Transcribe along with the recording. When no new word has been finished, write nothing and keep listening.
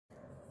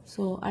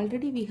So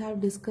already we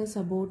have discussed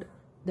about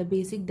the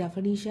basic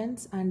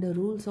definitions and the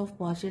rules of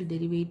partial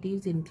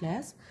derivatives in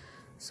class.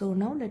 So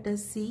now let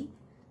us see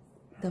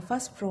the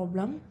first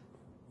problem.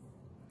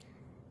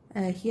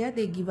 Here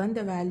they given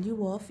the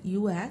value of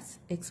u as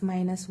x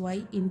minus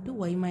y into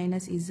y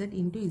minus z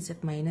into z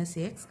minus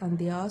x, and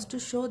they asked to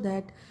show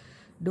that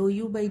dou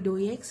u by dou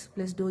x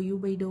plus dou u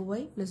by dou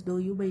y plus dou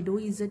u by dou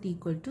z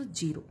equal to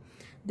 0.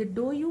 The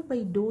dou u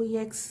by dou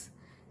x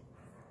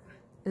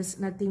is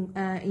nothing,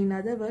 in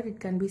other word it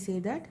can be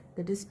said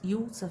that is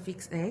u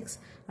suffix x,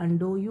 and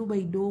dou u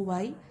by dou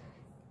y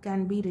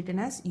can be written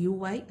as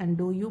uy, and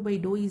dou u by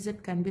dou z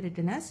can be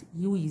written as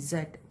uz.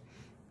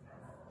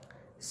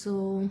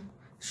 So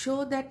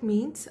show that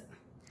means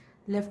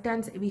left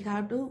hand, we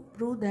have to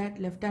prove that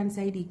left hand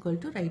side equal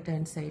to right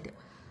hand side.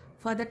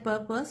 For that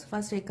purpose,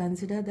 first I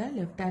consider the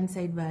left hand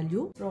side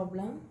value.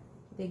 Problem,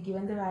 they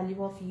given the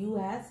value of u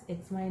as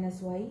x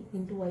minus y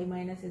into y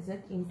minus z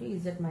into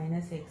z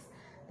minus x,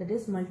 that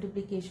is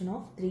multiplication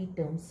of three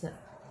terms.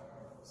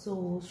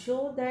 So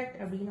show that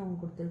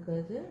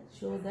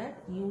show that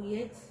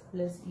ux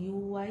plus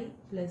uy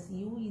plus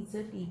uz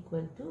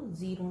equal to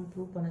 0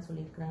 prove பண்ண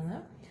சொல்லிருக்காங்க.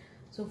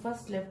 So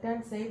first left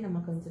hand side நம்ம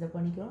consider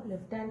பண்ணிக்கிறோம்.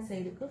 Left hand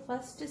side க்கு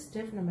first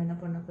step நம்ம என்ன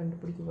பண்ண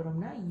கண்டுபிடிக்க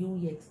போறோம்னா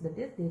ux, that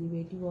is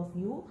derivative of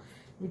u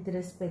with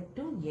respect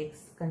to x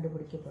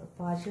கண்டுபிடிக்க போறோம்.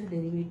 Partial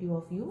derivative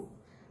of u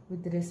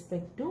with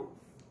respect to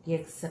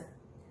x.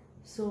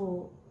 So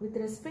with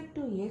respect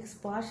to x,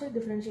 partial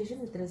differentiation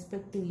with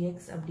respect to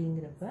x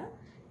அப்படிங்கிறப்ப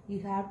you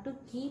have to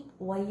keep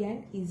y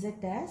and z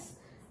as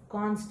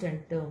constant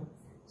term.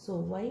 So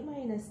y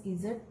minus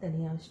z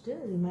தனியா வச்சுட்டு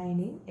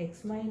remaining x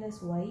minus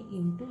y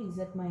into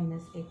z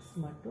minus x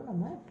மட்டும்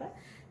நம்ம இப்ப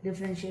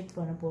differentiate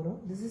பண்ண போறோம்.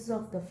 This is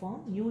of the form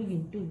u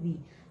into v.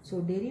 So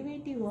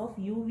derivative of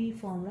uv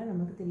formula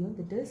நமக்கு தெரியும்,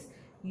 that is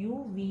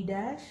uv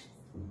dash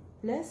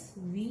plus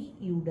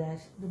vu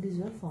dash, that is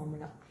your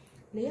formula.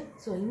 இல்லையா?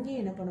 So இங்கே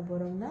என்ன பண்ண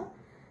போறோம்னா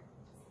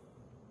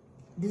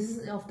this is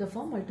of the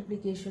form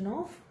multiplication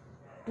of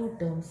two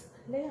terms.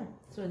 இல்லையா?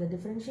 So இதை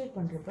differentiate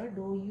பண்றப்ப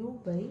dou u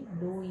by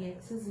dou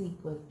x is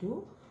equal to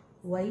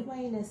y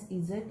minus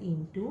z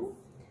into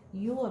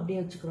u அப்படியே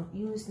வச்சுக்கிறோம்.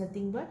 u is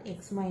nothing but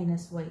x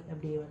minus y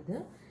அப்படியே வருது.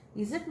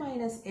 z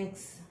minus x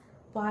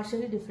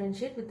partially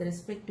differentiate with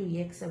respect to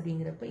x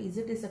அப்படிங்கிறப்ப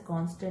z is a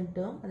constant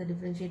term, அதை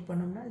differentiate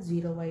பண்ணோம்னா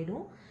 0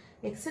 ஆயிடும்.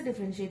 x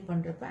differentiate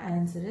பண்றப்ப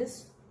answer is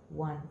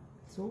 1.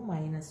 So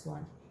minus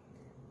 1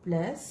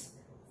 plus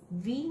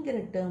vங்கிற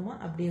term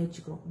அப்படியே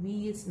வச்சுக்கிறோம். v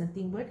is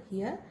nothing but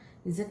here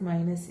z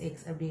minus x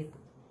அப்படியே இருக்கு.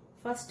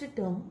 First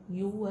term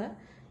u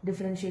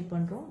differentiate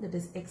பண்றோம், that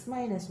is x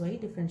minus y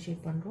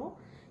differentiate பண்றோம்.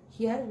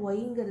 Here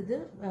yங்கிறது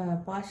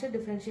partial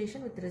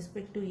differentiation with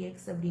respect to x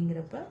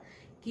அப்படிங்கிறப்ப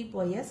keep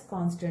y as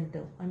constant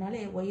term, அதனால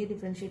y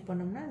differentiate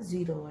பண்ணோம்னா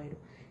 0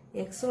 ஆயிடும்.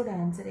 x ஓட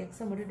answer, x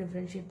மட்டும்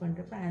differentiate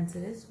பண்றப்ப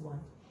answer is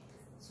 1.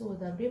 So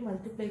இதை அப்படியே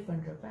multiply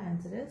பண்றப்ப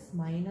answer is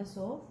minus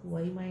of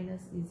y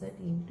minus z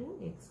into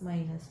x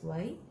minus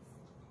y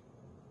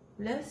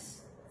plus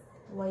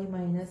y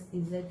minus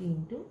z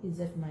into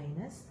z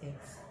minus x.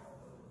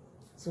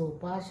 So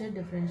partial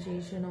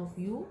differentiation of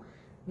u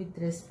with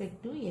respect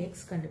to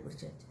x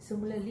கண்டுபிடிச்சாச்சு.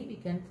 Similarly we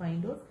can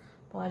find out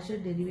partial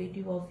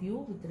derivative of u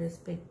with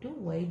respect to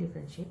y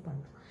differentiate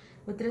பண்றோம்.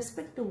 With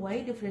respect to y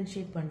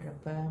differentiate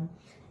பண்றப்ப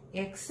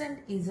x and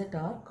z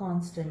are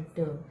constant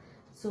term.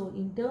 So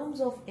in terms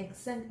of x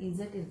and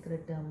z இருக்கிற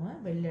term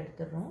வெளில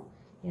எடுத்துறோம்,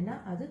 ஏன்னா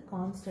அது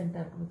constant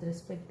இருக்கும். With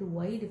respect to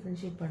y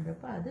differentiate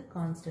பண்றப்ப அது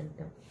constant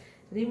term.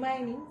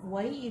 Remaining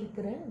y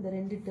இருக்கிற இந்த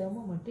ரெண்டு term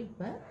மட்டும்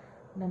இப்ப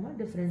நம்ம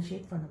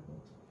differentiate பண்ண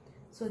போறோம்.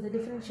 So the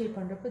differentiate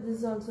பண்றப்ப this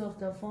is also of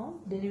the form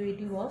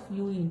derivative of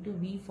u into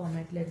v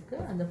formatல இருக்கு,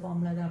 அந்த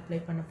formula தான் apply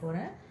பண்ண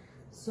போறேன்.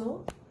 So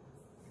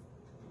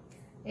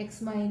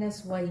x minus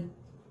y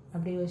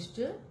அப்படியே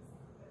வச்சுட்டு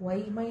y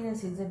minus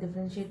z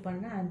differentiate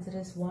பண்ண answer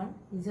is 1,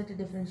 z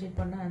differentiate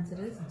பண்ண answer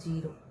is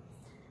 0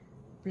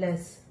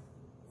 plus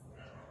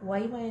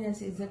y minus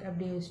z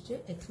அப்படியே வச்சுட்டு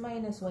x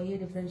minus y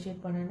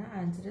differentiate பண்ணனா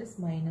answer is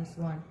minus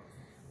 1.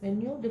 When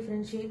you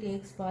differentiate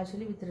x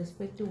partially with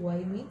respect to y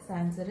means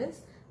answer is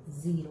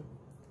 0.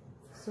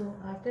 So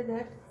after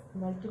that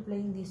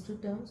multiplying these two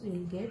terms we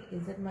will get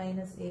z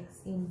minus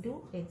x into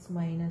x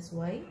minus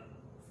y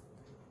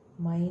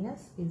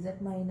minus z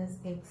minus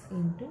x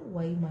into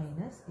y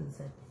minus z.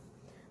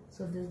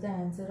 So this is the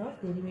answer of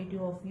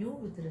derivative of u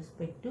with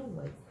respect to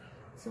y.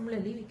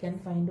 Similarly we can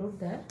find out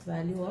the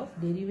value of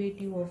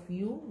derivative of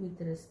u with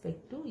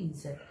respect to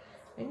z.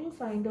 When you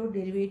find out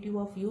derivative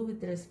of u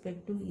with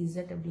respect to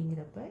z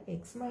அப்படிங்கிறப்ப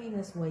x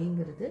minus y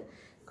ங்கிறது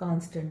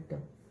constant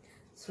term.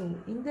 So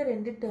இந்த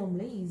ரெண்டு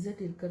termல z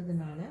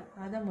இருக்கிறதுனால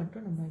அதை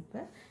மட்டும் நம்ம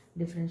இப்ப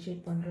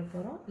differentiate பண்ற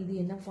போறோம். இது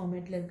என்ன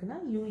formatல இருக்குன்னா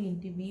u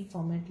into v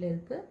formatல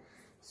இருக்கு.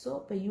 So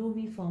இப்ப uv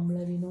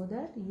formula we know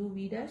that uv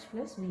dash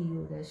plus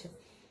vu dash.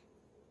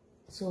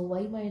 So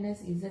y minus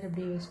z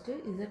அப்படியே வச்சுட்டு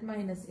z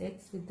minus x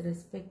with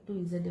respect to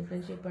z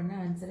differentiate பண்ண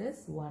answer is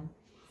 1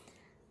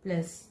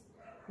 plus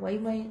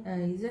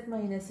z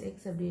minus x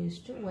அப்படியே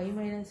வச்சுட்டு y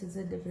minus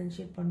z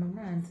differentiate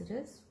பண்ணோம்னா answer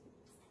is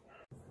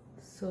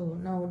So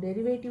now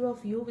derivative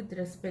of u with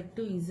respect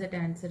to z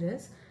answer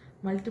is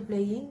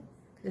multiplying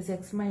this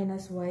x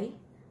minus y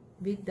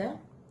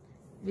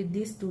with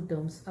these two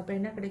terms. அப்போ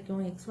என்ன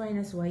கிடைக்கும் x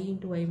minus y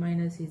into y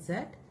minus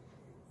z.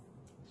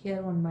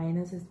 Here one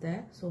minus is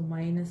there. So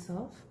minus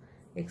of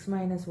x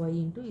minus y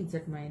into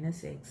z minus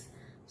x.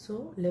 So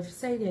left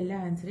side எல்லா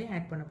ஆன்சரையும்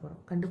add பண்ண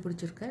போகிறோம்.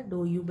 கண்டுபிடிச்சிருக்க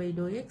dou u by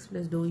dou x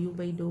plus dou u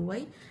by dou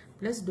y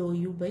plus dou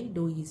u by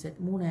dou z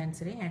மூணு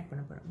ஆன்சரையும் add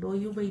பண்ண போகிறோம். dou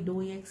u by dou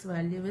x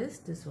value is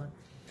this one.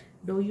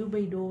 dou u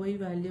by dou y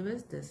value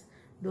is this.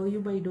 dou u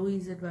by dou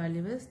z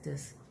value is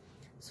this.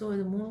 So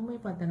இது மூணுமே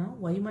பார்த்தனா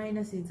y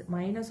minus z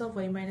minus of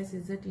y minus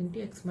z into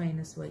x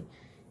minus y.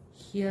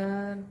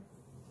 Here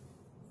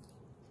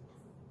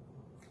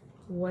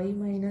y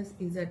minus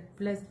z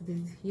plus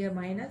this here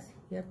minus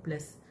here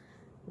plus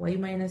y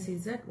minus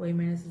z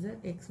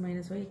x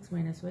minus y x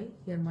minus y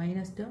here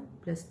minus term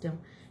plus term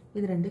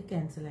இது ரெண்டு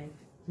cancel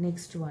ஆயிடுது.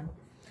 Next one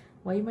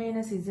y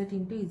minus z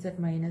into z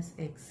minus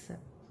x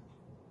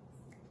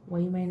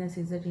y minus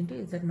z into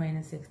z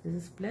minus x this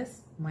is plus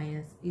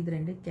minus இது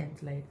ரெண்டு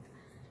cancel ஆயிடுது.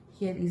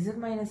 Here z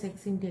minus x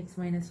into x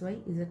minus y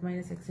z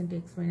minus x into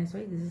x minus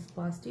y this is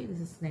positive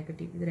this is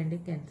negative இது ரெண்டு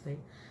cancel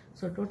ஆயிடுது.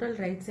 So total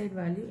right side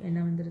value என்ன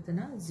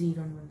வந்துருதுன்னா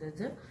 0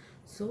 வந்துருது.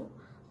 So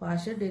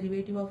partial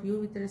derivative of u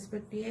with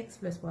respect to x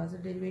plus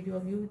partial derivative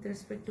of u with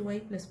respect to y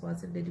plus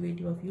partial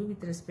derivative of u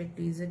with respect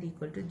to z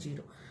equal to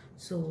 0.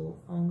 So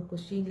அவங்க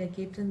questionல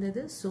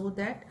கேட்டிருந்தது so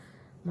that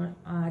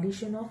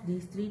addition of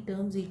these three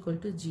terms equal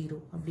to 0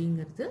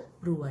 அப்படிங்கிறது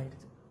prove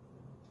ஆயிடுது.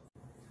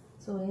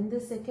 So in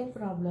this second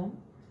problem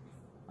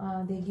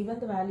they given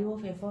the value of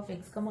f of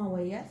x comma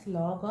y as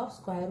log of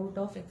square root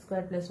of x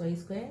square plus y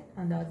square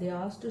and they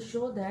asked to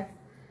show that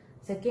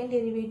second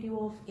derivative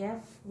of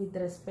f with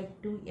respect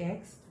to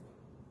x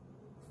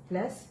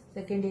plus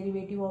second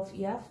derivative of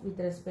f with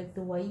respect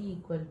to y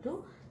equal to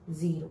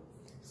 0.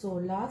 So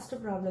last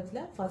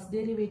problem first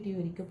derivative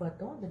வரைக்கும்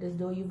பார்த்தோம் that is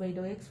dou u by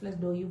dou x plus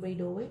dou u by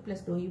dou y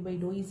plus dou u by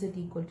dou z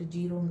equal to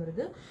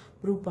 0ங்கிறது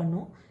prove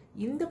பண்ணோம்.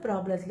 இந்த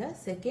ப்ராப்ளத்தில்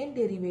second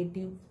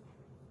derivative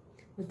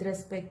with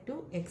respect to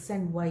x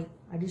and y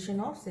addition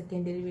of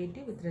second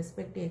derivative with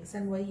respect to x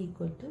and y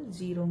equal to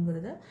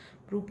 0ங்கிறத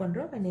prove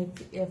பண்றோம் when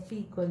f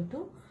equal to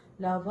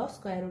log of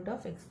square root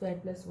of x square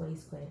plus y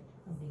square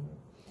அப்படிங்கிறது.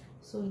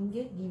 So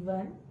இங்கே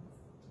given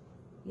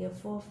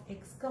f of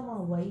x comma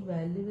y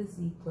value is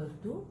equal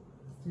to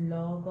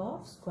log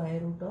of square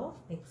root of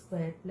x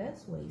square plus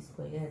y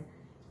square.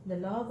 The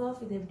log of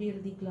இது எப்படி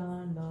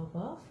எழுதிக்கலாம் log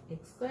of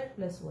x square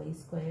plus y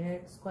square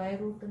square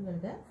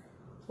rootங்கிறத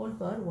whole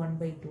power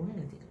 1 by 2 னு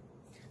எழுதிக்கலாம்.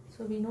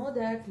 So we know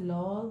that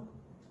log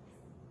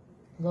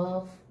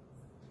of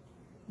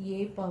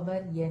a power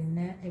n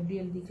எப்படி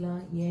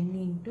எழுதிக்கலாம் n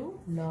into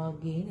log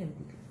a னு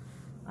எழுதிக்கலாம்.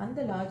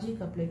 அந்த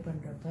லாஜிக் அப்ளை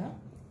பண்றப்ப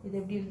இது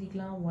எப்படி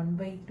எழுதிக்கலாம் 1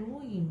 by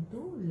 2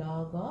 into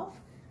log of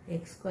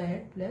x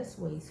squared plus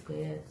y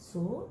squared.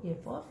 So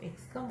f of x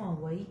comma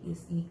y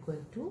is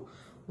equal to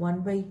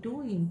 1 by 2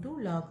 into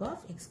log of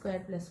x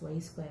squared plus y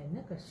squared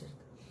னு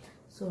கிடைச்சிருக்கு.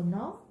 So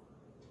now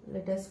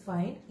let us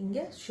find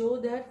inga show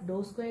that dou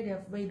squared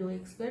f by dou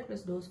x squared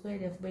plus dou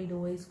squared f by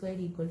dou y squared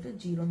equal to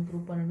 0 னு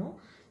prove பண்ணனும்.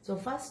 So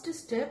first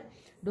step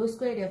dou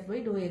squared f by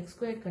dou x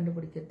squared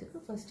கண்டுபிடிக்கிறதுக்கு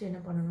first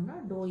என்ன பண்ணனும்னா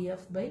dou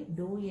f by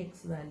dou x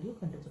value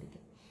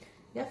கண்டுபிடிக்கணும்.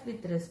 f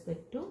with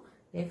respect to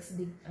x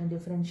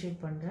differentiate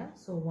பண்றேன்.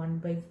 So 1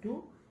 by 2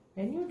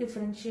 when you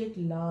differentiate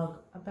log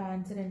அப்ப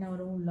answer என்ன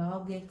வரும்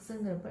log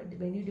xங்கிறப்ப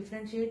when you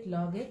differentiate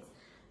log x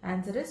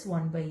answer is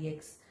 1 by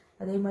x.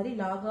 அதே மாதிரி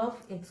log of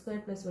x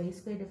squared plus y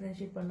squared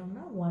differentiate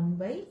பண்ணோம்னா 1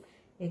 by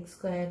x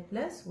squared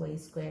plus y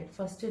squared.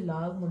 First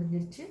log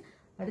முடிஞ்சிருச்சு.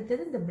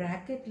 அடுத்தது இந்த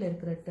bracketல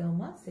இருக்கிற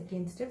term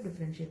second step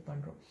differentiate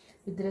பண்றோம்.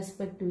 With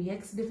respect to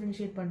x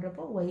differentiate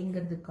பண்றப்போ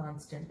yங்கிறது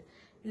constant.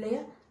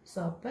 இல்லையா? So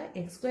அப்ப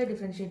x squared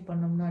differentiate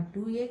பண்ணோம்னா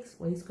 2x,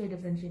 y squared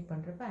differentiate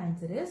பண்றப்போ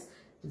answer is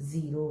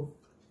 0.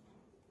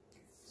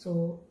 So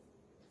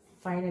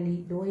finally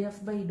dou f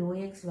by dou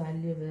x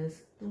value is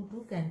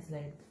 2 cancel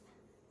ஆயிடுது.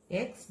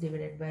 x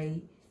divided by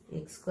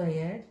x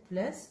squared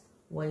plus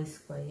y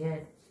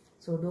squared.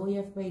 So dou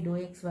f by dou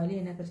x value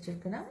என்ன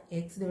கிடைச்சிருக்குன்னா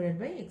x divided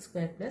by x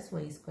squared plus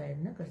y squared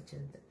னு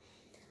கிடைச்சிருக்கு.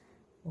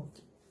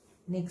 Okay.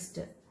 Next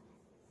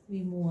we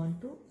move on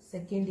to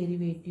second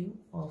derivative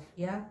of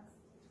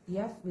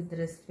f with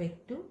respect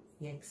to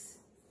x.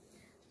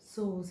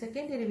 So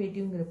second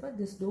derivative ங்கிறப்ப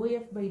this dou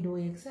f by dou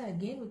x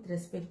again with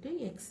respect to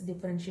x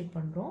differentiate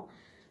பண்றோம்.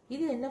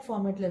 இது என்ன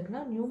ஃபார்மேட்ல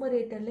இருக்குன்னா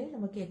நியூமரேட்டர்லயும்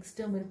நமக்கு x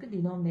term இருக்கு,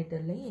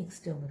 டினாமினேட்டர்லயும்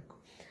x term இருக்கு.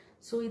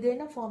 So இது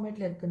என்ன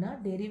ஃபார்மேட்ல இருக்குன்னா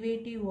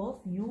derivative of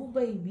u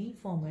by v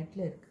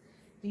ஃபார்மேட்ல இருக்கு.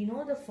 We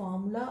know the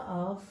formula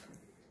of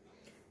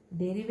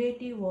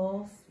derivative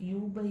of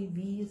u by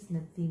v is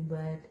nothing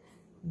but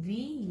v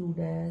u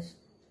dash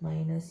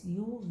minus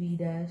u v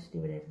dash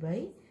divided by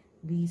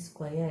v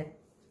square.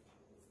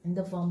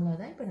 இந்த formula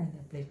தான் இப்போ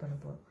நாங்கள் apply பண்ண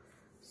போகிறோம்.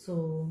 So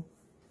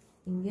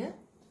இங்கே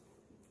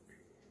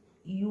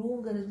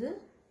யூங்கிறது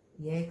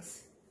X,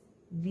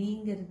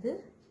 விங்கிறது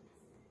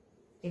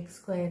X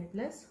square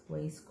plus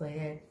Y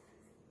square.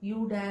 You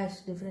dash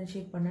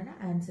differentiate பண்ணனா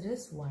answer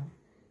is 1.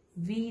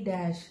 V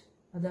dash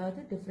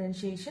அதாவது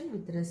differentiation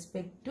with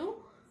respect to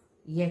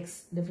x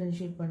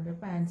differentiate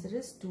பண்றப்ப answer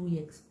is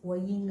 2x.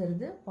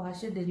 yங்கிறது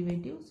partial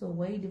derivative, so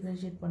y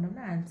differentiate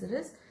பண்ணோம்னா answer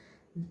is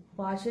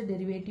partial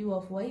derivative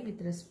of y with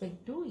respect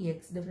to x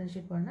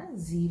differentiate பண்ணா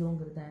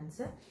 0ங்கிறது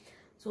answer.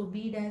 So b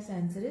dash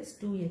answer is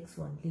 2x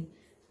only.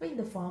 இப்போ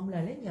இந்த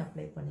formulaல இங்க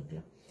apply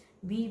பண்ணிக்கலாம்.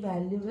 v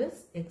value is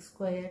x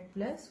squared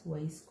plus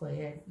y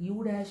squared. u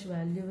dash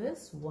value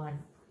is 1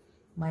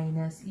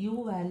 minus u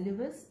value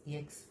is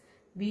x.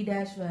 v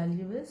dash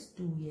value is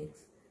 2x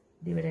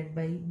divided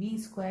by v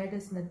squared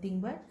is nothing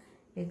but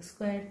x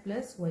squared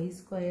plus y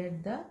squared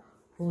the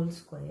whole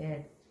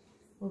squared.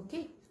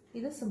 Okay,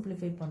 இதை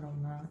simplify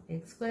பண்ணோம்னா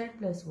x squared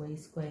plus y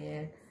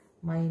squared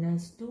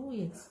minus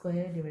 2x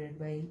squared divided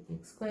by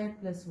x squared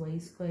plus y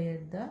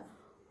squared the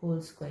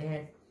whole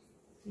squared.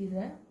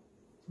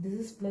 This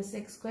is plus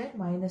x squared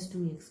minus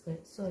 2x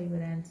squared. So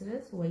your answer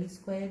is y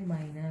squared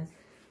minus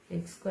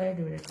x squared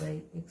divided by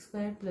x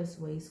squared plus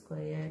y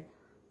squared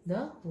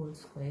the whole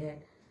squared.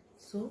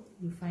 So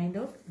you find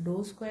out dou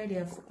squared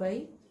f by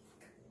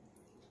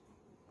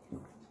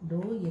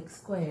dou x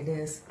squared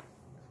is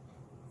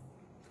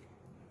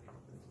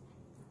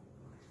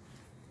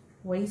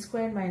y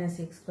squared minus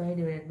x squared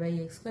divided by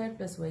x squared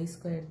plus y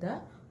squared the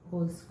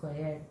whole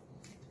squared.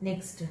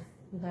 Next,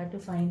 you have to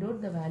find out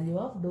the value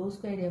of dou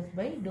squared f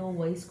by dou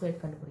y squared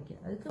கண்டுபிடிக்க.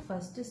 அதுக்கு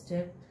first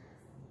step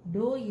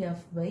dou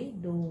f by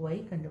dou y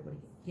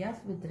கண்டுபிடிக்க. f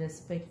with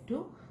respect to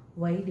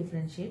y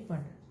differentiate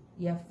பண்ற.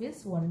 f is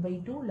 1 by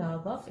 2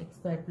 log of x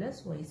squared plus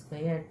y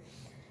squared.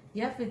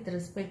 f with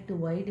respect to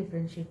y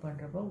differentiate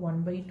பண்றப்ப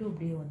 1 by 2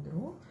 அப்படியே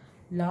வந்துரும்.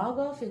 log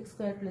of x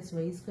squared plus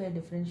y squared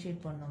differentiate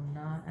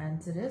பண்ணோம்னா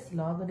answer is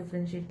log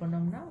differentiate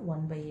பண்ணோம்னா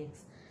 1 by x.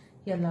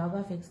 Here log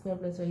of x squared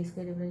plus y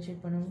squared differentiate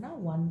பண்ணோம்னா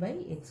 1 by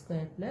x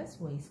squared plus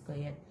y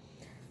squared.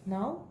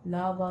 Now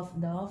log of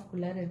the of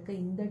குள்ளார இருக்க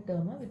இந்த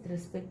term with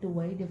respect to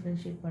y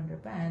differentiate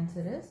பண்றப்ப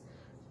answer is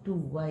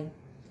 2y.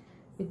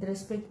 With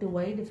respect to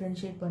y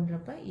differentiate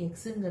பண்றப்ப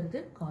xங்கிறது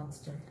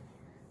constant.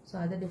 So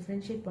அதை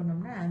differentiate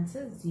பண்ணோம்னா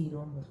answer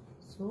 0 வரும்.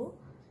 So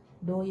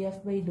dou f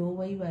by dou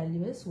y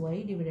value is y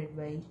divided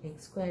by x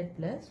squared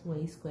plus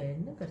y squared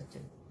னு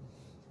கிடைச்சது.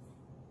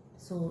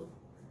 So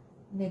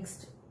next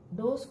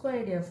dou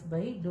squared f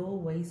by dou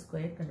y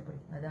squared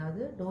கண்டுபிடிக்கும்.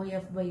 அதாவது dou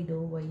f by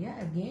dou y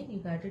again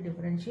you have to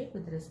differentiate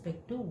with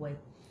respect to y.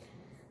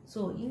 So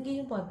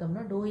இங்கேயும்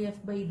பார்த்தோம்னா dou f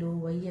by dou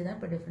y தான்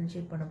இப்போ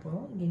differentiate பண்ண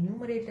போறோம். இங்கே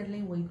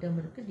numeratorலையும் y term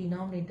இருக்கு,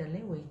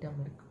 denominatorலையும் y term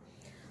இருக்கு.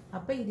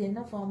 அப்போ இது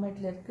என்ன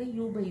ஃபார்மேட்ல இருக்கு?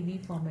 u by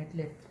v ஃபார்மேட்ல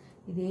இருக்கு.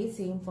 இதே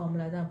சேம்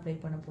ஃபார்முலா தான் அப்ளை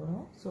பண்ண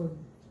போறோம். So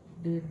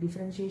the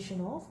differentiation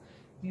of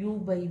u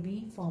by v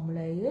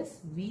formula is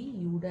v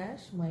u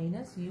dash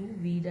minus u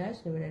v dash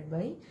divided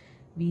by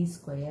v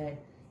squared.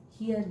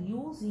 Here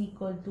u is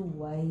equal to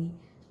y,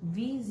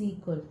 v is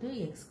equal to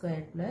x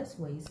squared plus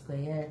y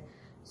squared.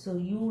 So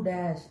u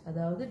dash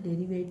அதாவது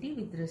derivative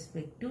with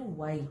respect to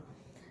y.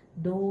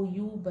 Dou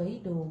u by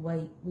dou y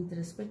with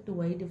respect to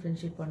y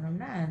differentiate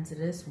பண்ணோம்னா answer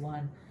is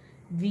 1.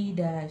 v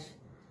dash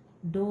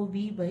dou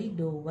v by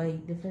dou y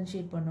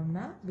differentiate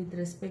பண்ணோம்னா with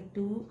respect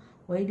to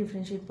y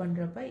differentiate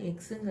பண்றப்ப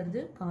xங்கிறது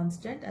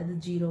constant, அது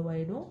 0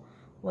 ஆயிடும்.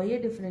 y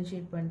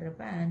differentiate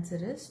பண்றப்ப answer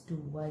is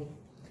 2y.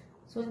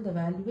 So இந்த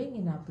வேல்யூவை இங்க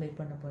நான் அப்ளை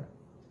பண்ண போறேன்.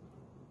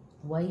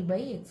 y by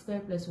x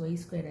squared plus y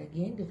squared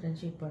again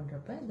differentiate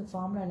பண்றப்ப இந்த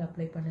ஃபார்முலால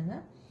அப்ளை பண்ணுங்க.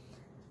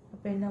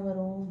 அப்ப என்ன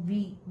வரும்?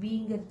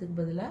 vங்கிறதுக்கு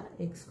பதிலா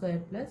x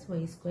squared plus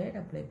y squared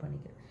apply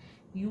பண்ணிக்கிறேன்.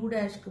 u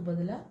dash க்கு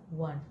பதிலா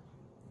 1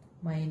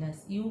 minus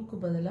u க்கு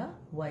பதிலா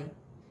y,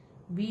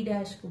 v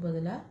dash க்கு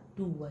பதிலா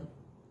 2y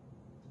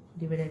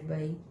divided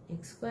by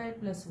x squared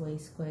plus y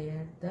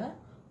squared the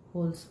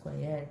whole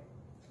squared.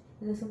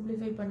 இதை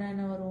simplify பண்ணா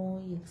என்ன வரும்?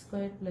 x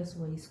squared plus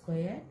y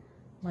squared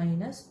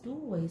minus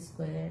 2y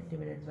squared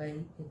divided by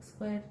x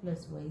squared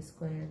plus y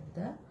squared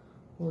the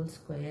whole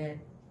squared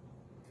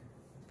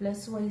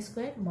plus y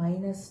squared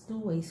minus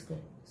 2y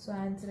squared. So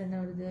answer என்ன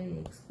வருது?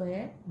 x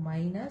squared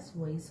minus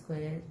y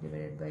squared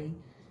divided by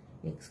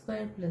x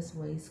squared plus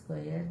y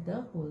squared the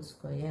whole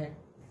squared.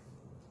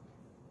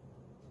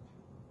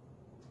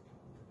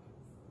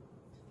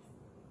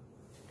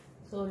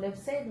 So left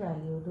side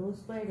value dou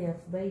squared f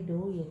by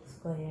dou x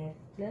squared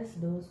plus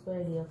dou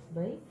squared f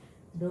by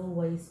dou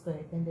y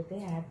squared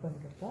ரெண்டுத்தையும் add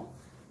பண்றப்போ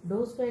dou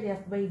squared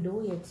f by dou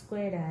x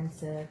squared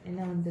answer என்ன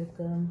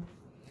வந்திருக்கு?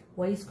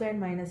 y squared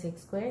minus x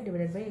squared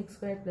divided by x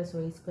squared plus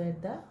y squared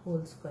the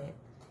whole square.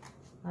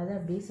 அதை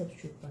அப்படியே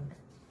substitute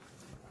பண்றேன்.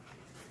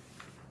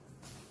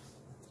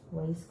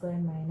 y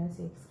squared minus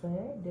x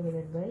squared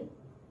divided by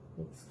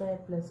x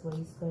squared plus y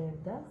squared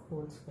the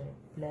whole square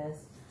plus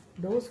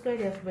dou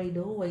squared f by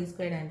dou y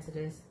squared answer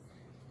is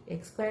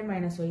x squared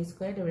minus y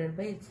squared divided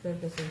by x squared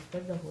plus y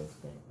squared the whole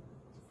square.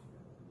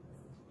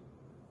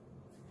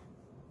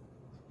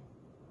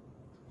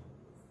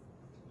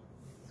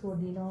 So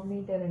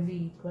denominator ரெண்டு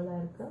ஈக்குவலா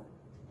இருக்கு.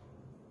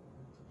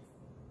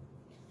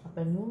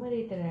 அப்ப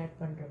numerator add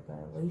பண்றப்ப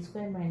y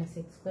squared minus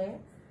x squared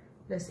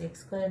plus x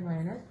squared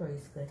minus y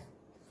squared.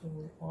 So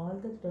all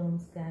the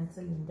terms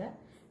cancel in the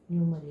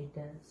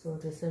numerator. So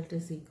result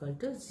is equal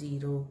to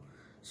 0.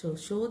 So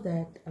show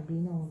that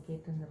அப்படின்னு அவங்க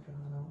கேட்டிருந்த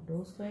பிரகாரம் to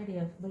squared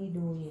F by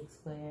to X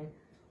squared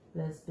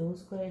plus to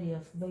squared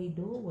F by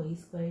to Y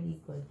squared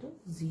equal to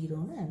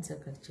 0ன்னு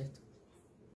answer கிடச்சிது.